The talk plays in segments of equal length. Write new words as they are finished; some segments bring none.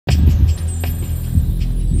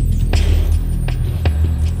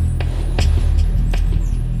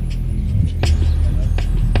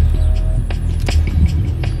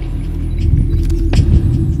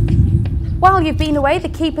While you've been away, the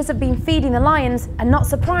keepers have been feeding the lions, and not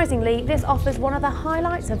surprisingly, this offers one of the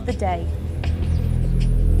highlights of the day.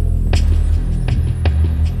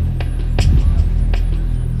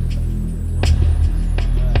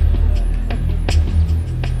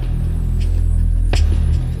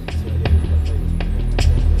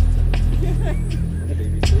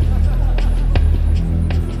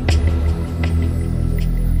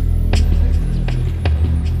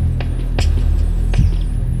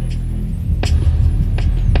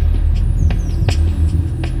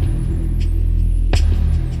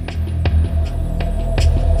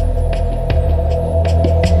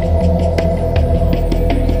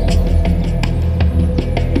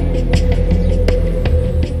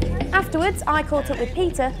 I caught up with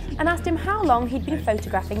Peter and asked him how long he'd been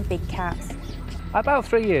photographing big cats. About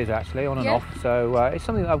 3 years actually, on and off, so it's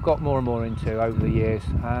something that I've got more and more into over the years,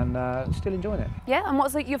 and still enjoying it. Yeah, and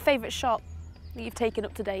what's your favourite shot that you've taken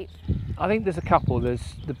up to date? I think there's a couple.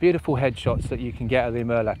 There's the beautiful headshots that you can get of the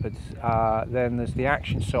Amur leopards, then there's the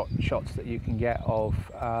action shots that you can get of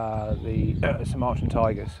the Sumatran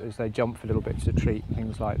tigers as they jump for little bits of treat,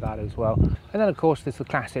 things like that as well. And then of course there's the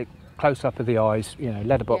classic close-up of the eyes, you know,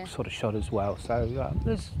 letterbox sort of shot as well. So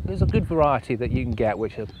there's a good variety that you can get,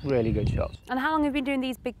 which are really good shots. And how long have you been doing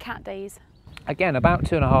these big cat days? Again, about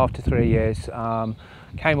 2.5 to 3 years.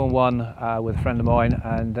 Came on one with a friend of mine,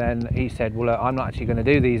 and then he said, well, look, I'm not actually going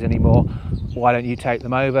to do these anymore. Why don't you take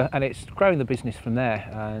them over? And it's grown the business from there.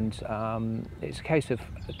 And it's a case of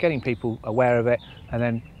getting people aware of it, and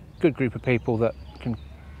then a good group of people that can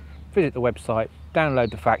visit the website, download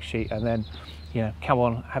the fact sheet, and then come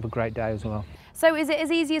on, have a great day as well. So is it as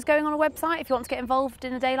easy as going on a website if you want to get involved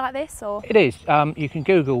in a day like this? Or? It is. You can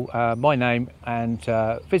Google my name and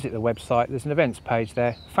visit the website. There's an events page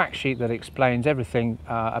there, fact sheet that explains everything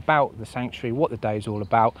about the sanctuary, what the day is all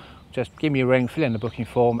about. Just give me a ring, fill in the booking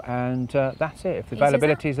form, and that's it. If the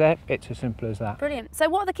availability is there, it's as simple as that. Brilliant. So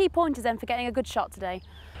what are the key pointers then for getting a good shot today?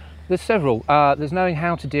 There's several. There's knowing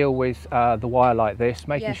how to deal with the wire like this,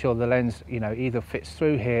 making sure the lens, either fits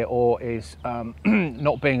through here or is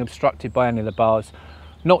not being obstructed by any of the bars,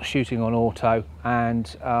 not shooting on auto,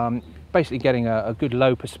 and basically getting a good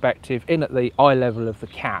low perspective in at the eye level of the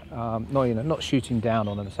cat, not shooting down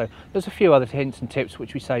on them. So there's a few other hints and tips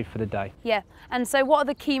which we save for the day. Yeah. And so what are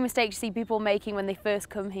the key mistakes you see people making when they first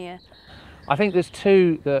come here? I think there's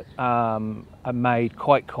two that are made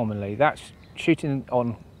quite commonly. That's shooting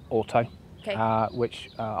on auto, which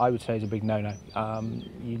I would say is a big no-no.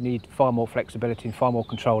 You need far more flexibility and far more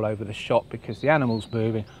control over the shot because the animal's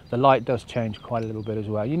moving, the light does change quite a little bit as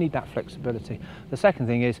well. You need that flexibility. The second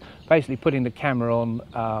thing is basically putting the camera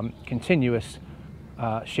on continuous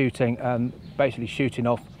shooting and basically shooting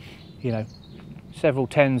off, several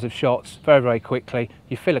tens of shots very, very quickly.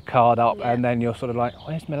 You fill a card up and then you're sort of like,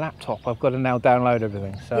 where's my laptop? I've got to now download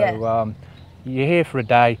everything. So. You're here for a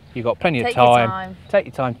day, you've got plenty of time. Take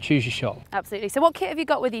your time, choose your shot. Absolutely. So what kit have you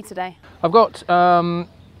got with you today? I've got a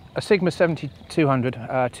Sigma 7200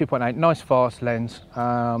 2.8, nice fast lens,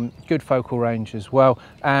 good focal range as well,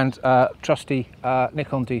 and trusty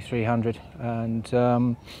Nikon D300,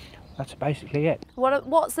 and that's basically it.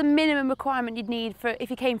 What's the minimum requirement you'd need for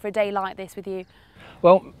if you came for a day like this with you?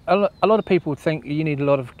 Well, a lot of people would think you need a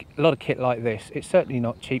lot of kit like this. It's certainly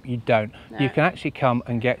not cheap, you don't. No. You can actually come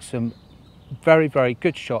and get some very, very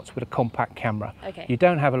good shots with a compact camera. You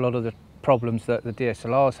don't have a lot of the problems that the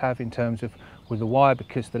DSLRs have in terms of with the wire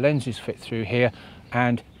because the lenses fit through here,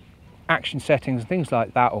 and action settings and things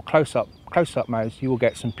like that, or close-up modes, you will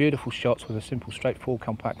get some beautiful shots with a simple, straightforward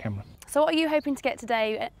compact camera. So what are you hoping to get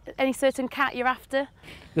today? Any certain cat you're after?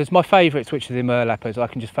 There's my favourites, which are the Amur leopards. I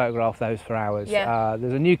can just photograph those for hours.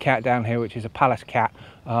 There's a new cat down here, which is a palace cat.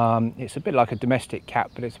 It's a bit like a domestic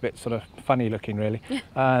cat, but it's a bit sort of funny looking, really,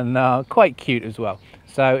 and quite cute as well.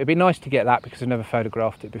 So it'd be nice to get that because I've never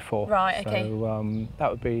photographed it before. Right. Okay. So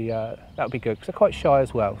that would be good because they're quite shy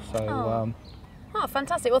as well. So. Oh,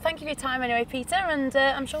 fantastic. Well, thank you for your time anyway, Peter, and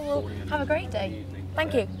I'm sure we'll have a great day.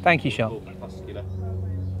 Thank you. Thank you, Sian.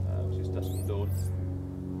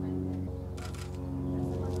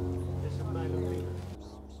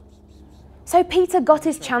 So Peter got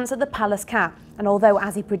his chance at the palace cat, and although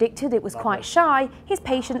as he predicted it was quite shy, his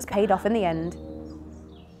patience paid off in the end.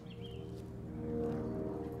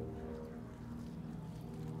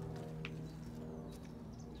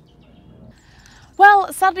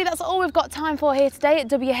 Well, sadly that's all we've got time for here today at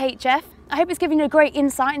WHF. I hope it's given you a great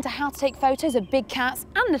insight into how to take photos of big cats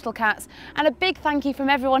and little cats, and a big thank you from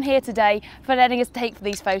everyone here today for letting us take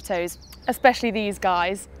these photos, especially these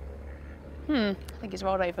guys. I think he's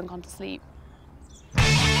rolled over and gone to sleep.